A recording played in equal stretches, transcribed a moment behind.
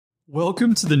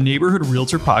Welcome to the Neighborhood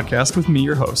Realtor Podcast with me,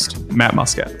 your host, Matt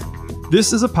Muscat.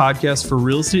 This is a podcast for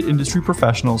real estate industry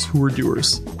professionals who are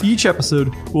doers. Each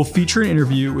episode will feature an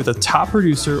interview with a top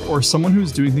producer or someone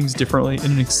who's doing things differently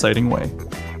in an exciting way.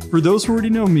 For those who already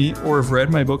know me or have read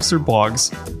my books or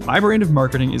blogs, my brand of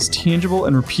marketing is tangible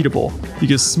and repeatable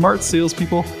because smart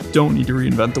salespeople don't need to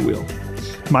reinvent the wheel.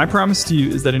 My promise to you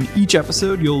is that in each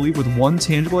episode, you'll leave with one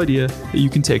tangible idea that you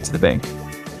can take to the bank.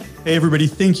 Hey everybody,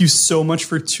 thank you so much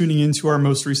for tuning into our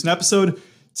most recent episode.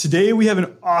 Today we have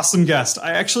an awesome guest.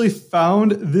 I actually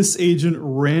found this agent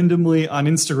randomly on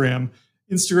Instagram.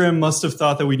 Instagram must have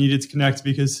thought that we needed to connect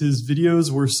because his videos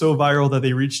were so viral that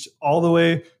they reached all the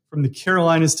way from the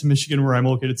Carolinas to Michigan where I'm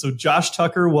located. So Josh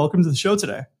Tucker, welcome to the show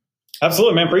today.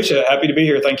 Absolutely, man. Appreciate it. Happy to be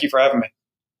here. Thank you for having me.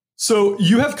 So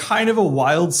you have kind of a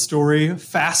wild story,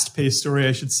 fast-paced story,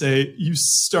 I should say. You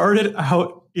started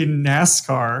out in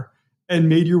NASCAR and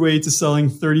made your way to selling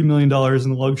 $30 million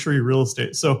in luxury real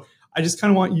estate. So I just kind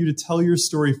of want you to tell your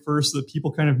story first so that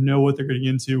people kind of know what they're getting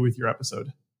into with your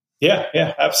episode. Yeah,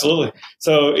 absolutely.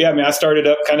 So, I started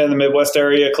up kind of in the Midwest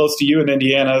area, close to you in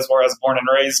Indiana is where I was born and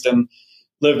raised, and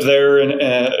lived there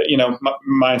and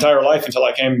my entire life until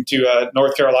I came to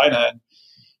North Carolina and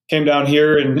came down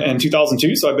here in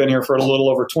 2002. So I've been here for a little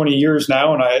over 20 years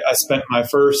now, and I spent my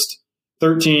first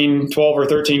 12 or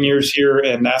 13 years here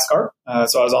in NASCAR.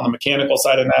 So I was on the mechanical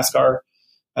side of NASCAR,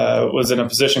 was in a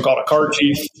position called a car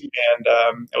chief, and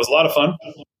it was a lot of fun.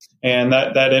 And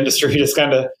that industry just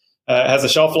kind of has a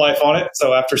shelf life on it.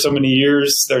 So after so many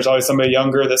years, there's always somebody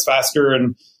younger that's faster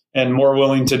and more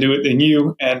willing to do it than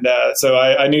you. And so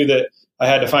I knew that I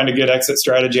had to find a good exit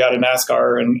strategy out of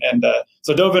NASCAR. And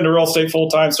so dove into real estate full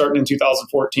time starting in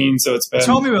 2014. So it's been...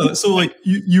 Tell me about it. So like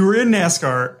you were in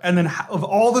NASCAR, and then of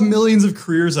all the millions of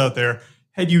careers out there,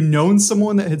 had you known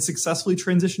someone that had successfully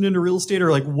transitioned into real estate,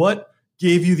 or like what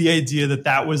gave you the idea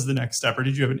that was the next step? Or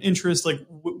did you have an interest? Like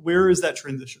where is that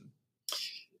transition?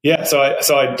 Yeah, so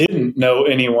I didn't know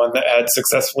anyone that had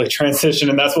successfully transitioned,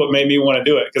 and that's what made me want to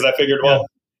do it, because I figured,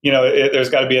 there's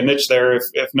got to be a niche there.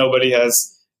 If nobody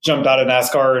has jumped out of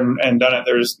NASCAR and done it,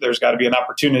 there's got to be an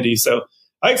opportunity. So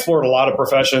I explored a lot of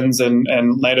professions and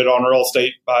landed on real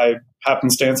estate by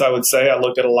happenstance, I would say. I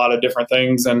looked at a lot of different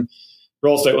things, and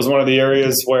real estate was one of the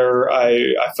areas where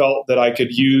I felt that I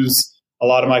could use a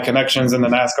lot of my connections in the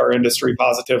NASCAR industry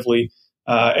positively.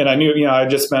 And I knew, I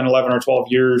just spent 11 or 12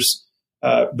 years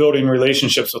building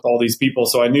relationships with all these people.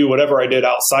 So I knew whatever I did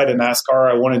outside of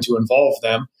NASCAR, I wanted to involve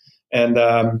them. And,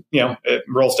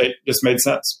 real estate just made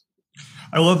sense.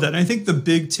 I love that. And I think the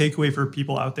big takeaway for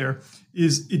people out there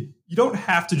is you don't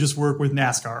have to just work with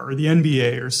NASCAR or the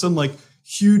NBA or some like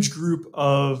huge group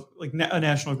of like a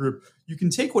national group. You can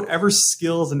take whatever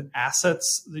skills and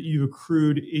assets that you've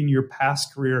accrued in your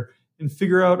past career and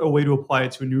figure out a way to apply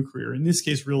it to a new career. In this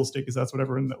case, real estate, because that's what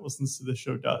everyone that listens to this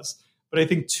show does. But I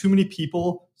think too many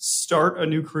people start a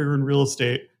new career in real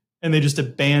estate and they just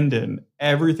abandon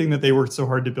everything that they worked so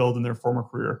hard to build in their former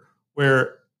career,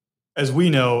 where, as we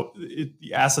know,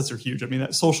 the assets are huge. I mean,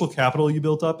 that social capital you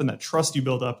built up and that trust you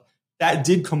built up, that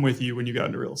did come with you when you got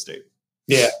into real estate.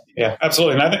 Yeah,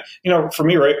 absolutely. And I think, for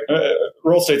me, right,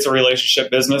 real estate's a relationship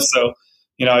business. So,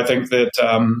 I think that,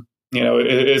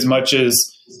 as much as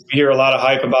we hear a lot of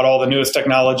hype about all the newest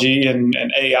technology and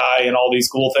AI and all these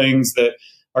cool things that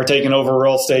are taking over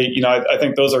real estate, I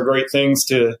think those are great things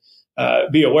to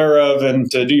be aware of and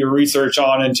to do your research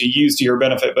on and to use to your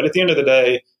benefit. But at the end of the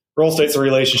day, real estate's a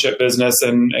relationship business,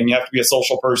 and you have to be a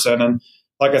social person. And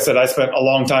like I said, I spent a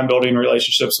long time building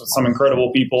relationships with some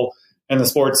incredible people in the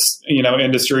sports,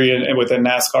 industry and within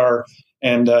NASCAR,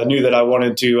 and knew that I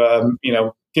wanted to,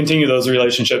 continue those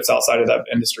relationships outside of that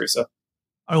industry. So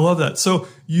I love that. So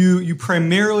you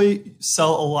primarily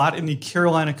sell a lot in the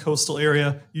Carolina coastal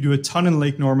area. You do a ton in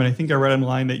Lake Norman. I think I read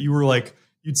online that you were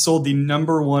you'd sold the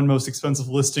number one most expensive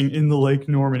listing in the Lake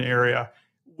Norman area.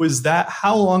 Was that,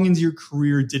 how long into your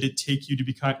career did it take you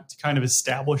to kind of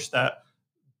establish that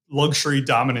luxury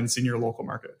dominance in your local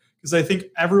market? Because I think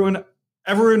everyone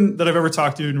that I've ever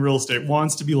talked to in real estate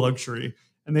wants to be luxury,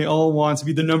 and they all want to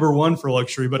be the number one for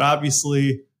luxury. But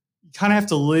obviously, you kind of have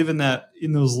to live in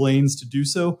those lanes to do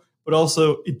so. But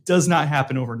also, it does not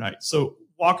happen overnight. So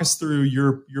walk us through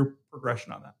your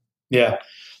progression on that. Yeah.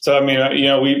 So I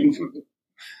mean,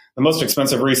 the most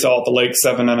expensive resale at the lake,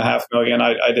 $7.5 million.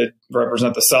 I did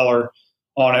represent the seller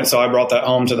on it, so I brought that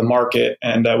home to the market,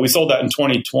 and we sold that in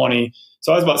 2020.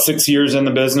 So I was about 6 years in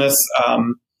the business.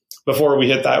 Before we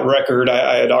hit that record,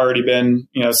 I had already been,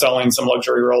 selling some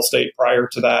luxury real estate prior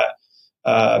to that.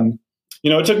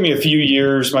 It took me a few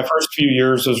years. My first few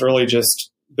years was really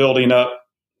just building up,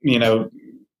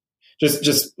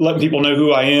 just letting people know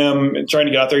who I am and trying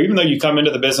to get out there. Even though you come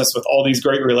into the business with all these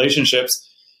great relationships,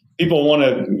 people want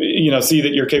to, see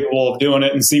that you're capable of doing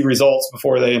it and see results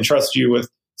before they entrust you with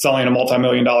selling a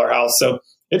multi-million-dollar house. So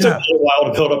it took a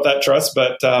while to build up that trust,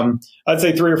 but I'd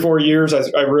say 3 or 4 years,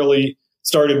 I really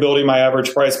started building my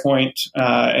average price point,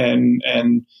 and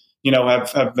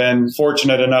have been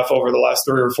fortunate enough over the last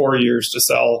 3 or 4 years to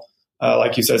sell,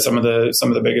 like you said, some of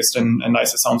the biggest and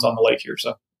nicest homes on the lake here.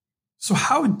 So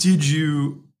how did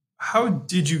you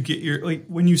get your, like,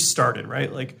 when you started,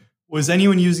 right? Like, was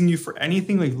anyone using you for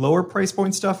anything like lower price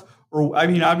point stuff? Or, I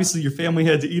mean, obviously your family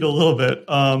had to eat a little bit,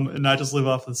 and not just live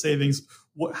off of the savings.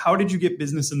 How did you get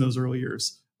business in those early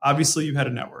years? Obviously you had a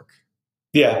network.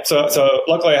 Yeah. So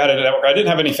luckily I had a network. I didn't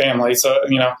have any family. So,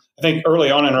 I think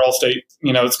early on in real estate,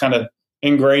 it's kind of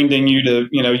ingrained in you to,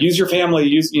 use your family,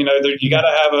 you got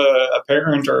to have a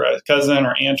parent or a cousin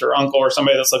or aunt or uncle or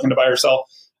somebody that's looking to buy or sell.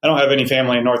 I don't have any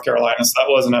family in North Carolina, so that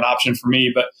wasn't an option for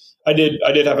me, but I did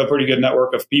have a pretty good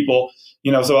network of people,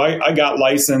 so I got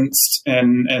licensed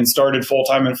and started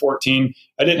full-time in 2014.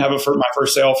 I didn't have my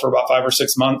first sale for about 5 or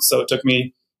 6 months. So it took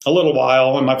me a little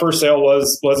while. And my first sale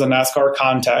was a NASCAR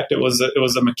contact. It was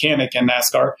a mechanic in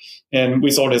NASCAR, and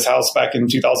we sold his house back in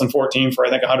 2014 for,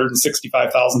 I think,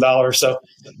 $165,000. So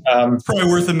it's probably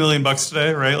worth $1 million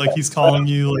today, right? Like he's calling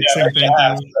you, like same thing.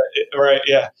 Right.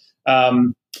 Yeah.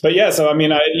 But yeah, so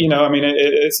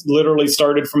it's literally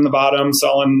started from the bottom,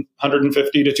 selling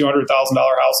 $150,000 to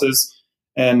 $200,000 houses,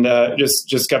 and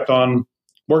just kept on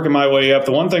working my way up.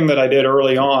 The one thing that I did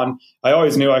early on, I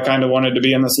always knew I kind of wanted to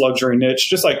be in this luxury niche,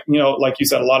 just like like you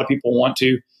said, a lot of people want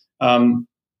to.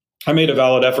 I made a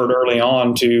valid effort early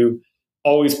on to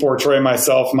always portray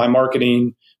myself, my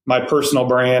marketing, my personal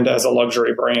brand as a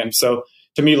luxury brand. So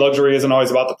to me, luxury isn't always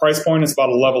about the price point. It's about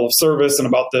a level of service and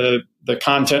about the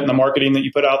content and the marketing that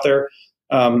you put out there.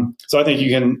 So I think you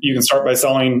can start by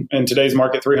selling, in today's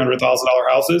market, $300,000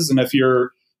 houses. And if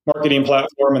your marketing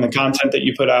platform and the content that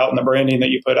you put out and the branding that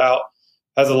you put out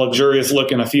has a luxurious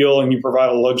look and a feel, and you provide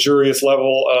a luxurious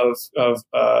level of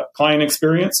client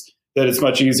experience, that it's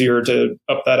much easier to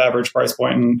up that average price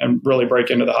point and really break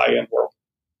into the high end world.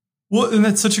 Well, and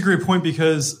that's such a great point,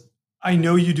 because I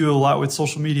know you do a lot with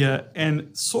social media, and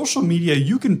social media,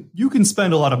 you can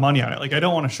spend a lot of money on it. Like, I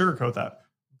don't want to sugarcoat that,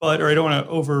 or I don't want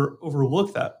to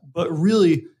overlook that. But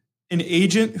really, an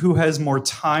agent who has more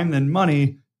time than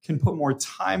money can put more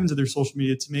time into their social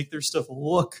media to make their stuff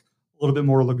look a little bit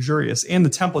more luxurious. And the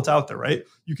template's out there, right?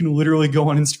 You can literally go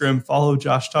on Instagram, follow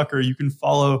Josh Tucker. You can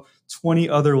follow 20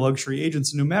 other luxury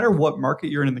agents. And no matter what market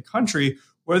you're in the country,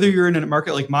 whether you're in a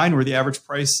market like mine where the average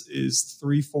price is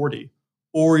 $340,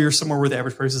 or you're somewhere where the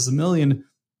average price is $1 million,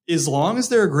 as long as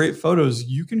there are great photos,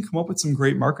 you can come up with some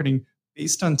great marketing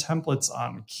based on templates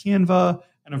on Canva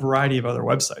and a variety of other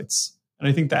websites. And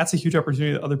I think that's a huge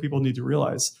opportunity that other people need to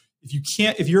realize.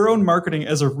 If your own marketing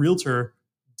as a realtor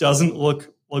doesn't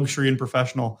look luxury and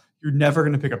professional, you're never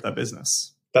going to pick up that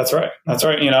business. That's right. I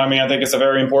think it's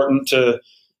very important to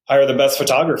hire the best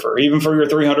photographer, even for your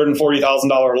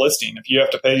 $340,000 listing. If you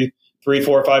have to pay $300,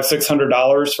 $400,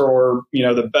 $500, $600 for,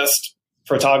 the best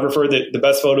photographer, the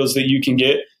best photos that you can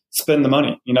get, spend the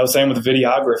money. Same with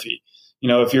videography.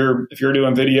 If you're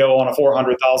doing video on a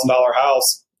 $400,000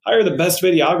 house, hire the best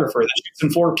videographer that shoots in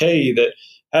 4K, that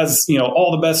has,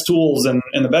 all the best tools and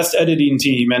the best editing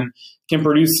team, and can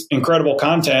produce incredible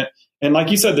content. And like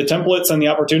you said, the templates and the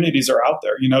opportunities are out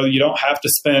there. You don't have to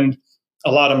spend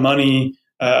a lot of money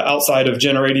outside of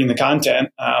generating the content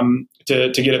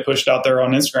to get it pushed out there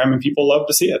on Instagram, and people love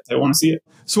to see it. They want to see it.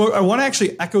 So I want to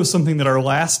actually echo something that our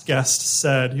last guest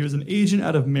said. He was an agent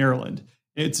out of Maryland.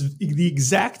 It's the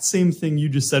exact same thing you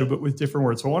just said, but with different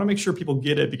words. So I want to make sure people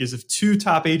get it, because if 2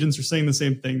 top agents are saying the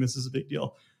same thing, this is a big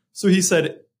deal. So he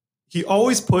said he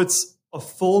always puts a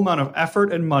full amount of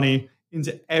effort and money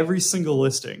into every single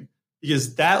listing,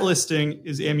 because that listing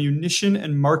is ammunition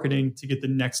and marketing to get the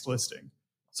next listing.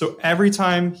 So every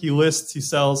time he lists, he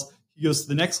sells, he goes to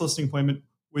the next listing appointment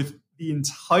with an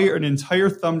entire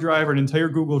thumb drive or an entire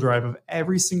Google Drive of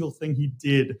every single thing he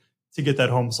did to get that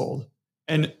home sold.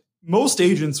 And most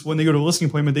agents, when they go to a listing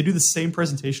appointment, they do the same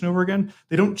presentation over again.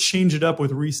 They don't change it up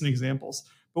with recent examples.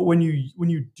 But when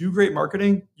you do great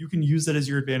marketing, you can use that as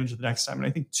your advantage the next time. And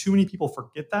I think too many people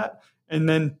forget that. And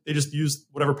then they just use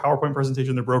whatever PowerPoint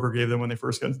presentation their broker gave them when they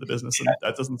first got into the business. And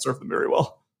that doesn't serve them very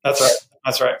well.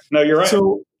 That's right. No, you're right.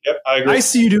 So yep, I agree. I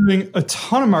see you doing a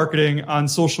ton of marketing on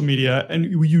social media, and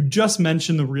you just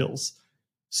mentioned the reels.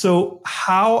 So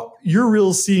how your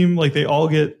reels seem like they all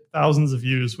get thousands of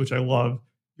views, which I love.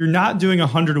 You're not doing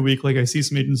 100 a week like I see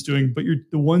some agents doing, but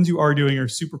the ones you are doing are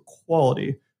super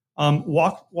quality.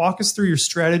 Walk us through your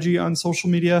strategy on social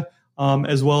media.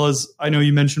 as well as I know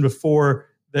you mentioned before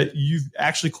that you've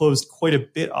actually closed quite a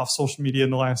bit off social media in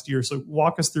the last year. So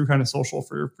walk us through kind of social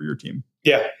for your team.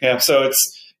 Yeah. So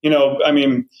it's,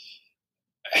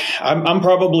 I'm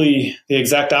probably the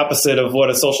exact opposite of what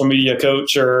a social media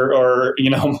coach or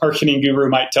marketing guru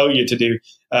might tell you to do.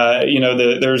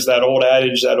 There's that old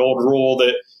adage, that old rule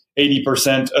that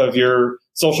 80% of your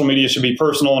social media should be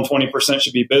personal and 20%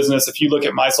 should be business. If you look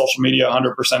at my social media,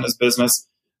 100% is business.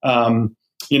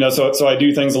 So I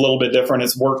do things a little bit different.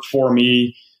 It's worked for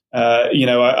me.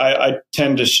 I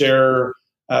tend to share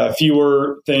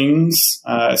fewer things.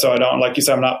 So I don't, like you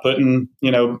said, I'm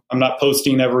not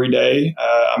posting every day.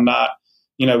 I'm not,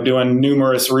 doing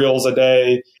numerous reels a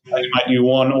day. I might do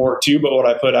one or two, but what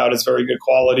I put out is very good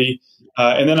quality.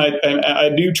 And then I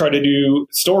do try to do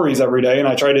stories every day, and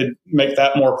I try to make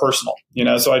that more personal.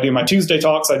 So I do my Tuesday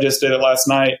talks. I just did it last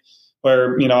night,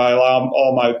 where I allow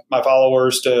all my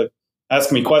followers to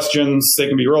ask me questions. They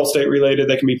can be real estate related.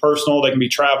 They can be personal. They can be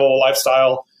travel,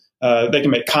 lifestyle. They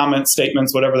can make comments,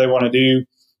 statements, whatever they want to do.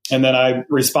 And then I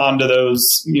respond to those,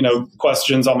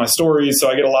 questions on my stories. So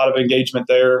I get a lot of engagement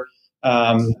there.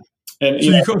 So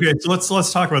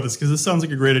let's talk about this, because this sounds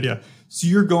like a great idea. So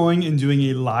you're going and doing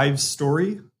a live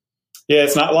story? Yeah,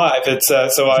 it's not live. It's I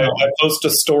post a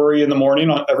story in the morning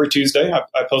on every Tuesday.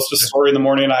 I post a story in the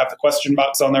morning. I have the question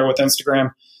box on there with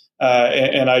Instagram.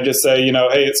 And I just say,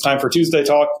 hey, it's time for Tuesday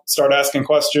talk. Start asking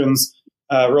questions,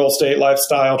 real estate,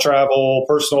 lifestyle, travel,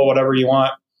 personal, whatever you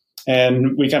want.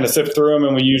 And we kind of sift through them,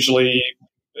 and we usually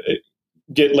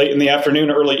get late in the afternoon,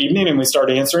 early evening, and we start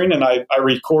answering. And I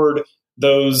record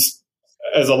those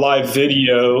as a live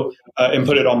video and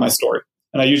put it on my story.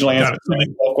 And I usually answer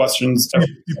 12 questions.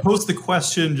 You post the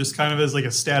question just kind of as like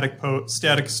a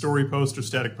static story post or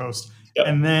static post. Yep.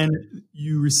 And then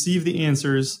you receive the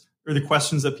answers or the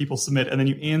questions that people submit, and then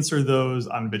you answer those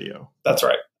on video. That's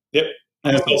right. Yep.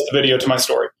 And I post the video to my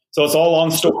story. So it's all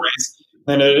long stories.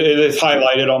 And it is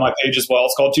highlighted on my page as well.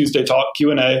 It's called Tuesday Talk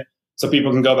Q&A. So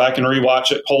people can go back and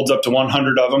rewatch it. Holds up to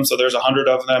 100 of them. So there's 100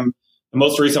 of them. The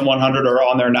most recent 100 are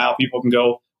on there now. People can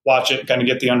go watch it and kind of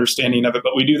get the understanding of it.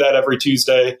 But we do that every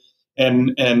Tuesday.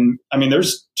 And I mean,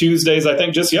 there's Tuesdays, I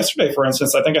think just yesterday, for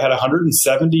instance, I think I had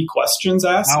 170 questions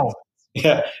asked. Wow.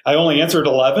 Yeah. I only answered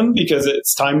 11 because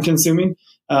it's time consuming.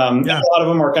 A lot of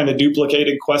them are kind of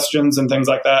duplicated questions and things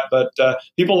like that, but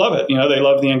people love it. They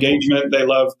love the engagement. They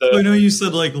love the. I know you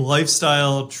said like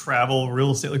lifestyle, travel,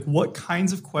 real estate. Like, what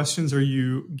kinds of questions are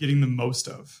you getting the most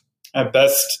of?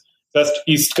 Best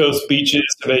East Coast beaches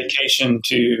to vacation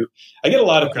to. I get a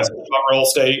lot of questions about real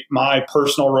estate, my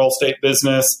personal real estate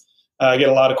business. I get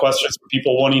a lot of questions from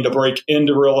people wanting to break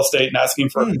into real estate and asking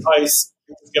for advice.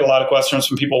 I get a lot of questions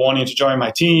from people wanting to join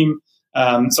my team.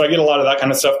 So I get a lot of that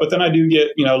kind of stuff, but then I do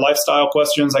get, lifestyle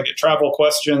questions. I get travel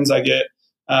questions. I get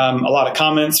a lot of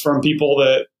comments from people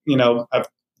that, have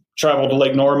traveled to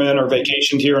Lake Norman or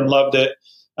vacationed here and loved it,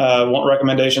 want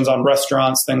recommendations on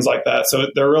restaurants, things like that. So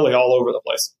they're really all over the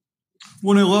place.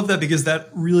 Well, I love that, because that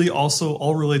really also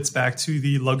all relates back to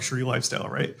the luxury lifestyle,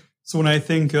 right? So when I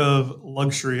think of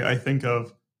luxury, I think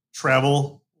of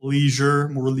travel, leisure,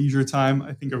 more leisure time.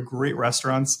 I think of great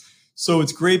restaurants. So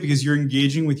it's great because you're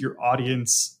engaging with your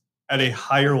audience at a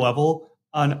higher level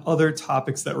on other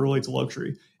topics that relate to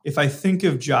luxury. If I think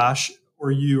of Josh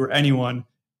or you or anyone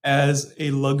as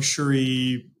a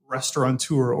luxury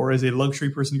restaurateur or as a luxury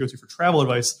person to go to for travel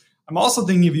advice, I'm also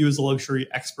thinking of you as a luxury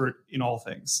expert in all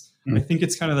things. I think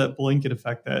it's kind of that blanket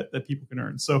effect that people can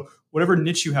earn. So whatever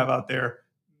niche you have out there,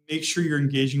 make sure you're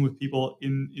engaging with people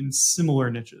in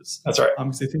similar niches. That's right.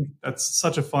 Because I think that's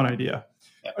such a fun idea.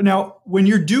 Yeah. Now, when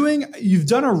you've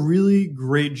done a really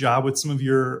great job with some of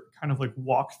your kind of like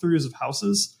walkthroughs of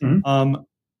houses. Mm-hmm.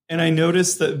 And I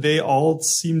noticed that they all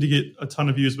seem to get a ton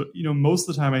of views, but most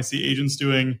of the time I see agents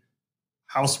doing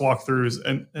house walkthroughs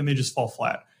and they just fall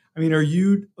flat. I mean, are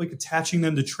you like attaching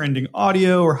them to trending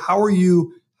audio, or how are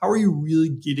you really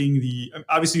getting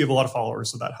obviously you have a lot of followers,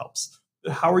 so that helps.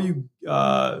 How are you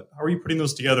putting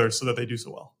those together so that they do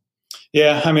so well?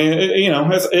 Yeah, I mean,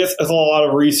 it's a lot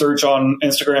of research on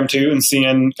Instagram too, and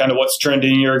seeing kind of what's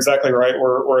trending. You're exactly right.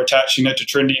 We're attaching it to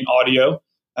trending audio,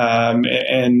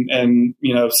 and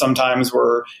sometimes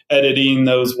we're editing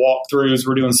those walkthroughs.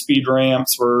 We're doing speed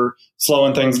ramps. We're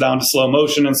slowing things down to slow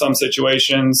motion in some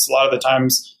situations. A lot of the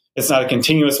times, it's not a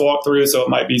continuous walkthrough, so it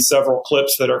might be several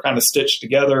clips that are kind of stitched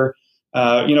together.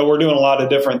 We're doing a lot of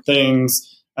different things.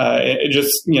 And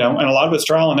a lot of it's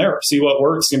trial and error. See what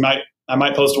works. I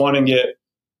might post one and get,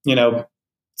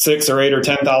 6 or 8 or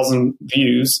 10,000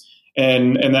 views.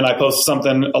 And then I post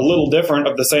something a little different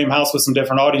of the same house with some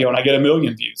different audio, and I get 1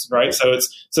 million views, right? So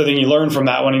then you learn from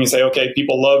that one and you say, okay,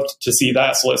 people loved to see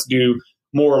that, so let's do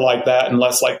more like that and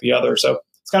less like the other. So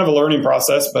it's kind of a learning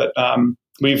process, but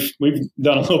we've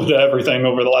done a little bit of everything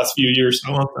over the last few years.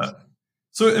 I love that.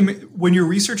 So when you're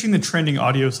researching the trending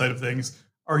audio side of things,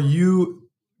 are you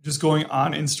just going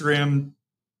on Instagram,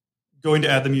 going to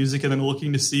add the music, and then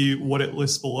looking to see what it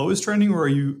lists below is trending, or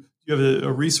do you have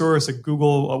a resource, a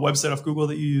website off Google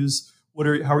that you use?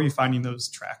 How are you finding those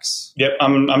tracks? Yep,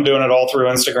 I'm doing it all through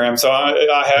Instagram. So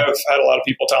I have had a lot of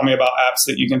people tell me about apps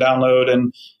that you can download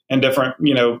and different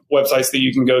websites that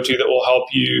you can go to that will help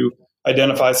you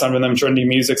identify some of them trendy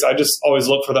musics. I just always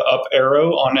look for the up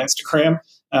arrow on Instagram.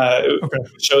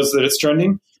 It shows that it's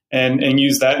trending, and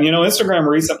use that. And, Instagram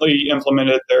recently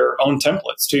implemented their own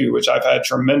templates too, which I've had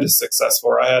tremendous success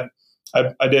for. I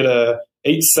did a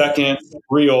 8-second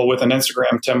reel with an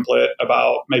Instagram template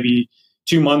about maybe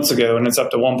 2 months ago, and it's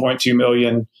up to 1.2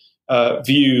 million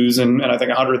views and I think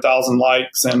 100,000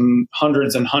 likes and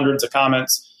hundreds of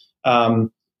comments. And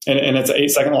it's an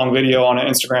 8-second long video on an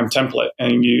Instagram template,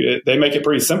 and they make it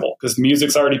pretty simple because the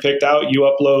music's already picked out. You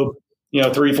upload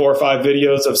 3, 4, 5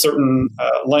 videos of certain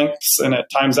lengths, and it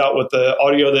times out with the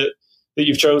audio that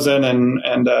you've chosen,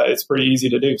 and it's pretty easy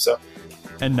to do. So,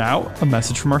 and now a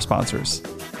message from our sponsors.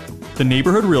 The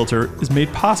Neighborhood Realtor is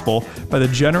made possible by the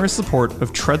generous support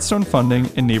of Treadstone Funding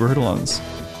and Neighborhood Loans.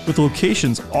 With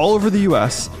locations all over the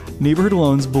U.S., Neighborhood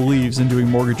Loans believes in doing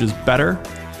mortgages better,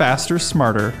 faster,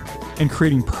 smarter, and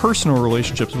creating personal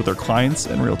relationships with their clients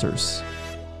and realtors.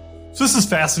 So this is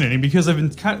fascinating because I've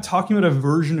been kind of talking about a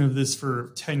version of this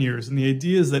for 10 years. And the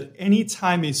idea is that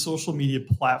anytime a social media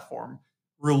platform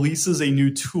releases a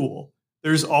new tool,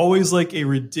 there's always like a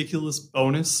ridiculous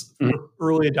bonus for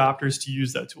early adopters to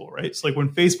use that tool, right? So like when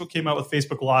Facebook came out with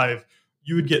Facebook Live,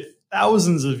 you would get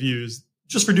thousands of views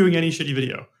just for doing any shitty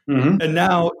video. And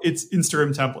now it's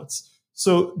Instagram templates.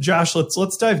 So Josh,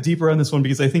 let's dive deeper on this one,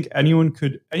 because I think anyone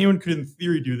could in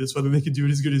theory do this. Whether they could do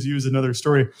it as good as you is another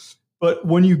story. But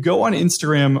when you go on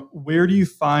Instagram, where do you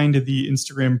find the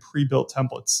Instagram pre-built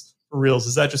templates for Reels?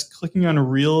 Is that just clicking on a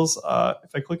Reels? If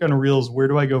I click on a Reels, where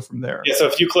do I go from there? Yeah, so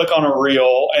if you click on a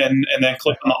Reel and then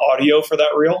click on the audio for that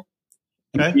Reel,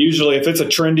 okay. Usually if it's a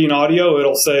trending audio,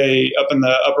 it'll say up in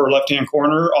the upper left-hand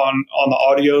corner on the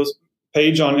audio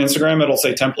page on Instagram, it'll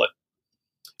say template.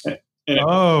 And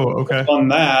on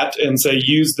that and say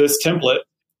use this template,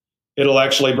 it'll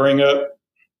actually bring up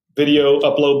video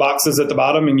upload boxes at the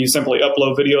bottom, and you simply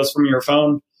upload videos from your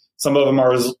phone. Some of them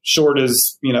are as short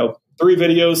as 3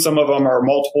 videos. Some of them are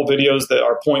multiple videos that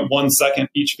are 0.1 second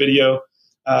each video.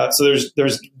 So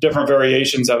there's different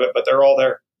variations of it, but they're all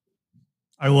there.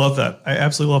 I love that. I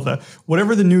absolutely love that.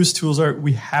 Whatever the newest tools are,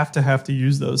 we have to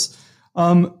use those.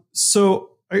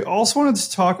 So I also wanted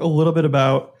to talk a little bit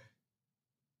about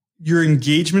your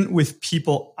engagement with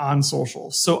people on social.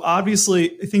 So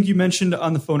obviously, I think you mentioned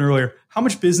on the phone earlier, how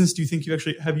much business do you think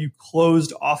you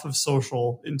closed off of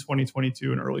social in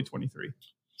 2022 and early 23?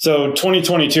 So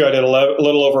 2022, I did a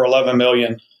little over 11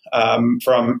 million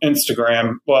from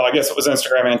Instagram. Well, I guess it was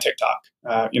Instagram and TikTok.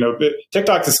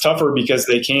 TikTok is tougher because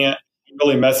they can't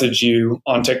really message you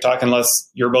on TikTok unless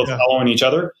you're both following each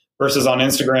other, versus on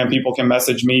Instagram, people can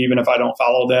message me even if I don't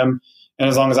follow them. And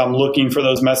as long as I'm looking for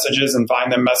those messages and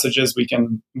find them messages, we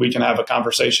can have a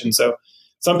conversation. So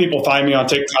some people find me on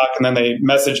TikTok and then they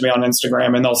message me on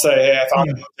Instagram and they'll say, "Hey, I found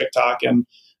you on TikTok." And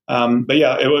but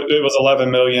yeah, it was 11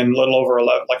 million, little over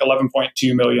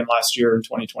 11.2 million last year in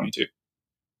 2022.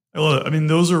 I love it. I mean,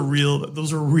 those are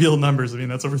real numbers. I mean,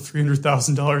 that's over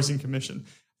 $300,000 in commission.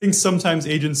 I think sometimes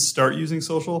agents start using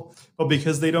social, but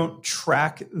because they don't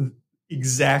track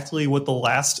exactly what the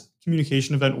last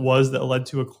communication event was that led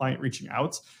to a client reaching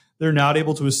out, they're not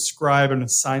able to ascribe and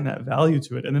assign that value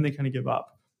to it. And then they kind of give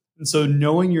up. And so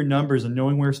knowing your numbers and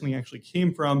knowing where something actually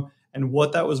came from and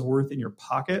what that was worth in your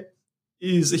pocket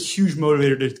is a huge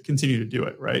motivator to continue to do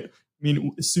it, right? I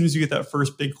mean, as soon as you get that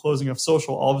first big closing of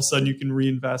social, all of a sudden you can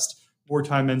reinvest more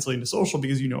time mentally into social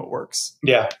because you know it works.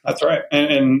 Yeah, that's right.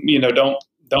 And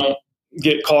don't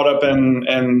get caught up in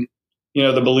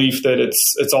the belief that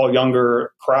it's all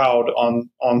younger crowd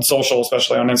on social,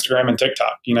 especially on Instagram and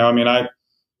TikTok.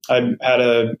 I had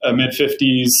a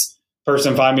mid-50s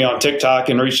person find me on TikTok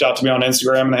and reached out to me on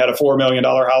Instagram, and they had a $4 million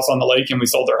house on the lake, and we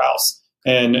sold their house,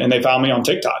 and they found me on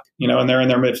TikTok, and they're in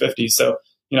their mid-50s. So,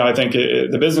 I think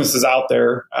the business is out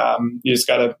there. You just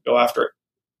got to go after it.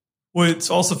 Well, it's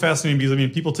also fascinating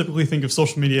because people typically think of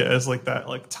social media as like that,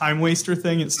 like time waster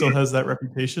thing. It still has that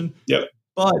reputation. Yep.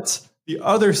 But the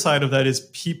other side of that is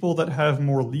people that have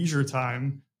more leisure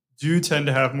time do tend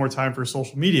to have more time for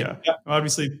social media. Yeah.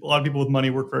 Obviously, a lot of people with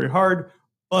money work very hard,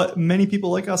 but many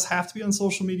people like us have to be on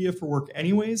social media for work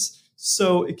anyways.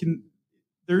 So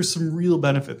there's some real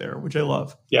benefit there, which I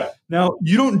love. Yeah. Now,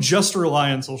 you don't just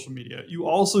rely on social media. You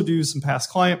also do some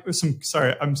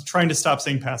I'm trying to stop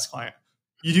saying past client.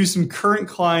 You do some current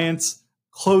clients,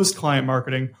 closed client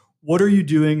marketing. What are you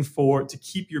doing to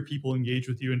keep your people engaged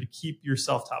with you and to keep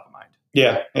yourself top of mind?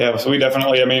 Yeah. So we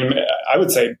definitely, I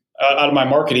would say out of my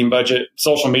marketing budget,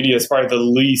 social media is probably the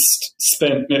least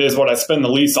spent. It is what I spend the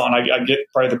least on. I get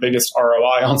probably the biggest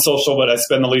ROI on social, but I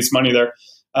spend the least money there.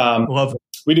 Love it.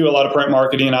 We do a lot of print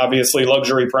marketing, obviously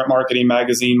luxury print marketing,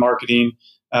 magazine marketing.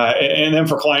 And then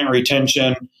for client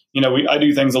retention, I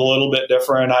do things a little bit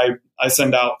different. I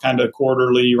send out kind of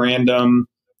quarterly random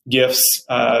gifts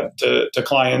to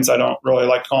clients. I don't really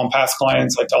like to call them past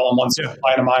clients. I tell them once you're a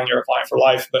client of mine, you're a client for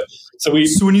life. But so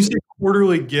when you say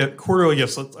quarterly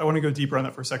gifts, I want to go deeper on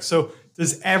that for a sec. So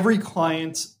does every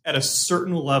client at a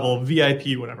certain level,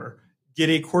 VIP, whatever, get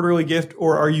a quarterly gift,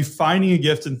 or are you finding a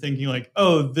gift and thinking like,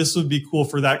 oh, this would be cool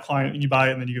for that client, and you buy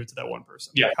it and then you give it to that one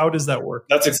person? Yeah. How does that work?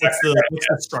 That's exactly what's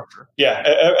the structure? Yeah.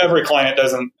 Every client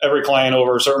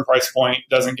over a certain price point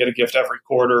doesn't get a gift every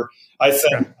quarter. I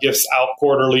send gifts out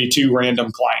quarterly to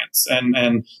random clients,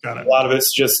 and a lot of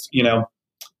it's just,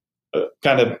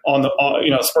 kind of on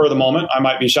spur of the moment. I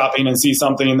might be shopping and see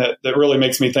something that really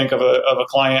makes me think of a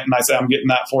client, and I say I'm getting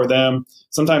that for them.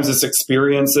 Sometimes it's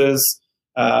experiences.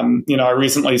 I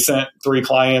recently sent 3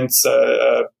 clients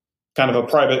kind of a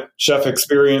private chef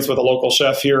experience with a local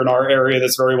chef here in our area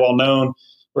that's very well known,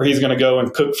 where he's going to go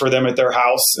and cook for them at their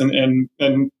house. And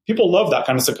people love that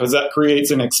kind of stuff because that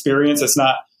creates an experience. It's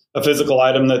not a physical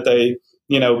item that they,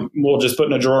 will just put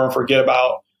in a drawer and forget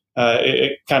about.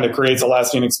 It kind of creates a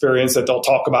lasting experience that they'll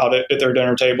talk about it at their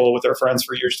dinner table with their friends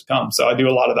for years to come. So I do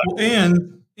a lot of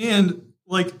that. And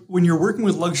like when you're working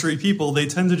with luxury people, they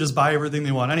tend to just buy everything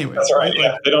they want anyway. That's right.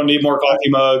 Yeah. They don't need more coffee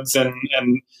mugs and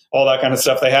all that kind of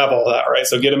stuff. They have all that, right?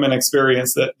 So get them an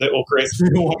experience that will create.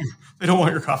 They don't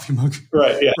want your coffee mug,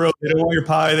 right? Yeah. Bro, they don't want your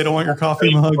pie. They don't want your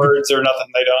coffee mug. Words or nothing.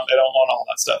 They don't want all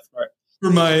that stuff, right?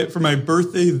 For my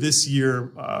birthday this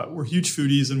year, we're huge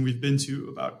foodies, and we've been to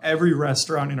about every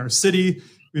restaurant in our city.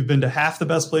 We've been to half the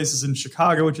best places in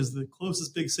Chicago, which is the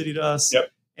closest big city to us.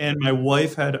 Yep. And my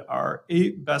wife had our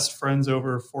 8 best friends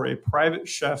over for a private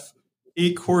chef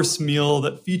 8-course meal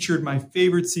that featured my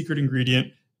favorite secret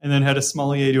ingredient, and then had a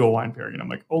sommelier do a wine pairing. And I'm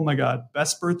like, oh my God,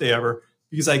 best birthday ever,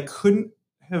 because I couldn't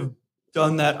have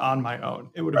done that on my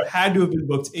own. It would have had to have been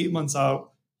booked 8 months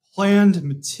out, planned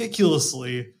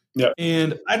meticulously. Yep.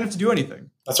 And I didn't have to do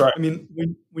anything. That's right. I mean,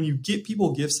 when you get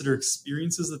people gifts that are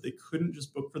experiences that they couldn't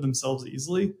just book for themselves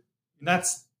easily,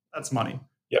 that's money.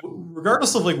 Yep.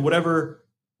 Regardless of like whatever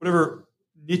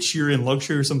niche you're in,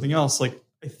 luxury or something else, like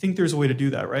I think there's a way to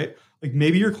do that, right? Like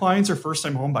maybe your clients are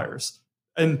first-time home buyers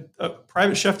and a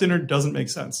private chef dinner doesn't make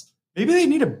sense. Maybe they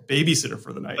need a babysitter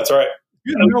for the night. That's right.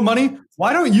 You have no money.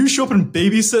 Why don't you show up and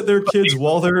babysit their kids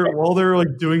while they're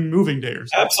like doing moving day or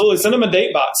something? Absolutely. Send them a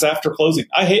date box after closing.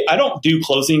 I don't do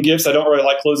closing gifts. I don't really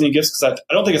like closing gifts because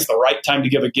I don't think it's the right time to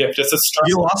give a gift. It's a stressful.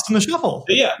 You lost in the shuffle.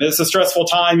 Yeah, it's a stressful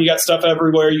time. You got stuff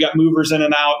everywhere. You got movers in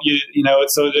and out.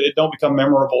 So it don't become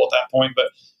memorable at that point.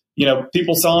 But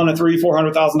people selling a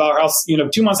 $300,000-$400,000 house.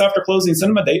 2 months after closing,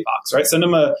 send them a date box. Right, send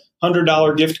them a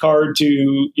 $100 gift card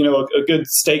to a good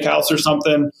steakhouse or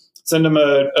something. Send them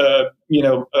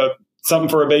something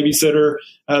for a babysitter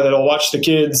that'll watch the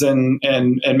kids and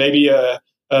maybe a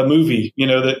movie,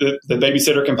 that the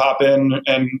babysitter can pop in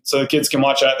and so the kids can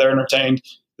watch that. They're entertained.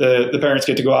 The parents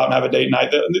get to go out and have a date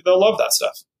night. They'll love that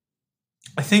stuff.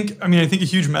 I think a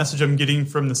huge message I'm getting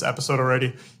from this episode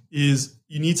already is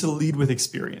you need to lead with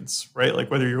experience, right? Like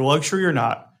whether you're luxury or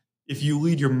not, if you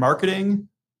lead your marketing,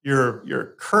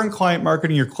 your current client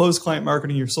marketing, your closed client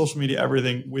marketing, your social media,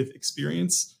 everything with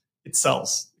experience, it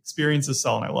sells. Experiences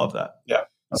sell, and I love that. Yeah.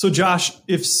 So Josh,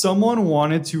 if someone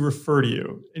wanted to refer to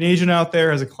you, an agent out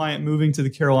there has a client moving to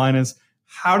the Carolinas,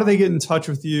 how do they get in touch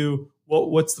with you?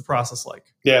 What's the process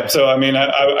like? Yeah. So,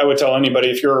 I would tell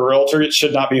anybody, if you're a realtor, it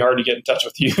should not be hard to get in touch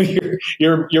with you.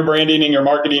 your branding and your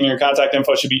marketing and your contact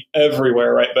info should be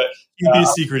everywhere, right? But you can be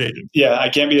a secret agent. Yeah, I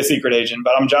can't be a secret agent,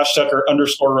 but I'm Josh Tucker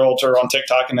 _realtor on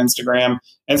TikTok and Instagram.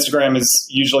 Instagram is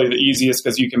usually the easiest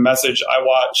because you can message. I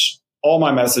watch all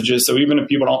my messages. So even if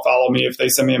people don't follow me, if they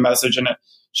send me a message and it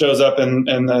shows up in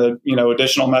the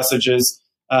additional messages,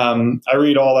 I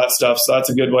read all that stuff. So that's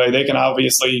a good way. They can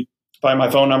obviously find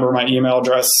my phone number, my email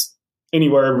address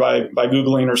anywhere by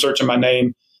Googling or searching my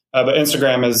name. But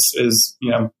Instagram is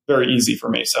very easy for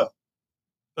me. So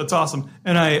That's awesome.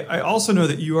 And I also know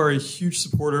that you are a huge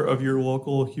supporter of your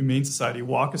local humane society.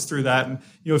 Walk us through that. And,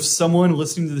 if someone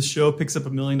listening to the show picks up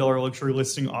 $1 million luxury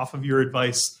listing off of your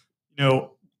advice,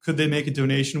 could they make a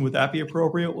donation? Would that be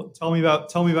appropriate? Tell me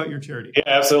about your charity. Yeah,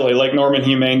 absolutely.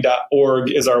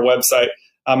 LakeNormanHumane.org is our website.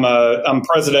 I'm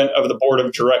president of the board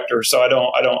of directors, so I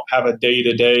don't have a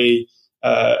day-to-day,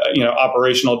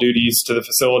 operational duties to the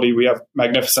facility. We have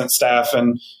magnificent staff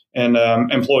and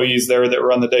employees there that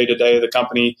run the day-to-day of the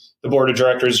company. The board of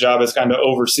directors' job is kind of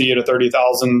oversee at a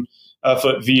 30,000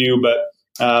 foot view, but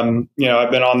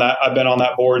I've been on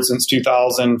that board since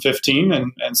 2015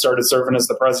 and started serving as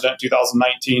the president in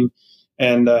 2019.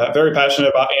 And very passionate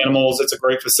about animals. It's a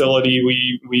great facility.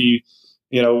 We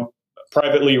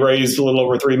privately raised a little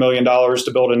over $3 million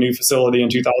to build a new facility in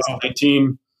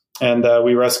 2019. And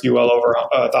we rescue well over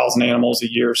 1,000 animals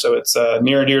a year. So it's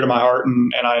near and dear to my heart,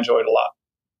 and I enjoy it a lot.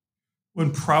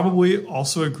 When probably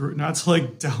also not to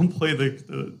downplay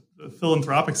the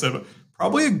philanthropic side, but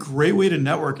probably a great way to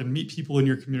network and meet people in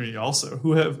your community also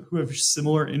who have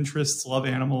similar interests, love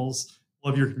animals,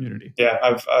 love your community. Yeah,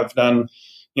 I've done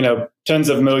tens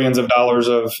of millions of dollars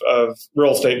of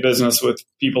real estate business with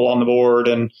people on the board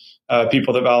and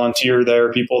people that volunteer there,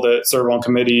 people that serve on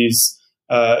committees,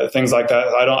 things like that.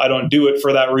 I don't do it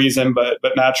for that reason, but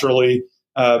naturally,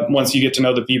 once you get to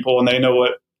know the people and they know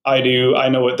what I do, I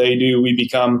know what they do, we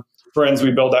become friends,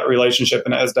 we build that relationship,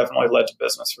 and it has definitely led to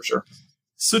business for sure.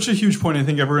 Such a huge point. I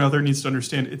think everyone out there needs to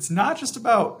understand. It's not just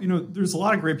about, there's a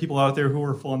lot of great people out there who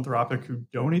are philanthropic who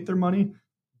donate their money.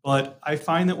 But I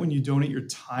find that when you donate your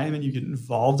time and you get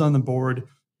involved on the board,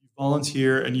 you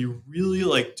volunteer and you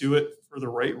really do it for the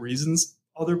right reasons,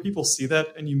 other people see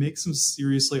that and you make some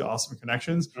seriously awesome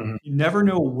connections. Mm-hmm. You never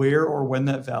know where or when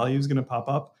that value is going to pop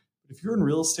up. But if you're in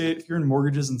real estate, if you're in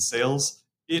mortgages and sales,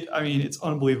 it's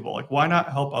unbelievable. Why not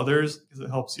help others? Because it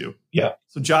helps you. Yeah.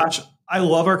 So Josh, I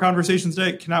love our conversation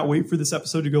today. Cannot wait for this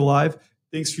episode to go live.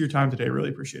 Thanks for your time today. Really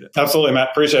appreciate it. Absolutely,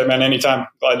 Matt. Appreciate it, man. Anytime.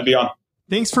 Glad to be on.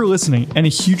 Thanks for listening, and a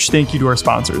huge thank you to our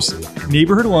sponsors,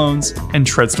 Neighborhood Loans and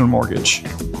Treadstone Mortgage.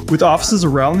 With offices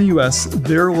around the U.S.,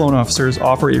 their loan officers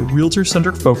offer a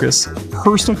realtor-centric focus,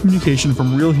 personal communication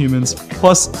from real humans,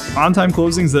 plus on-time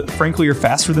closings that frankly are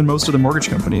faster than most other mortgage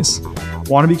companies.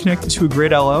 Want to be connected to a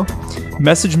great LO?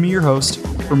 Message me, your host,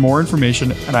 for more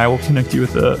information, and I will connect you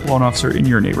with a loan officer in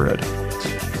your neighborhood.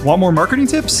 Want more marketing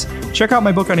tips? Check out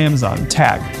my book on Amazon,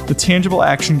 Tag, the Tangible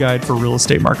Action Guide for Real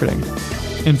Estate Marketing.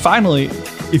 And finally,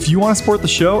 if you want to support the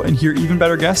show and hear even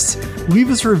better guests,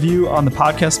 leave us a review on the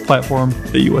podcast platform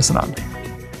that you listen on.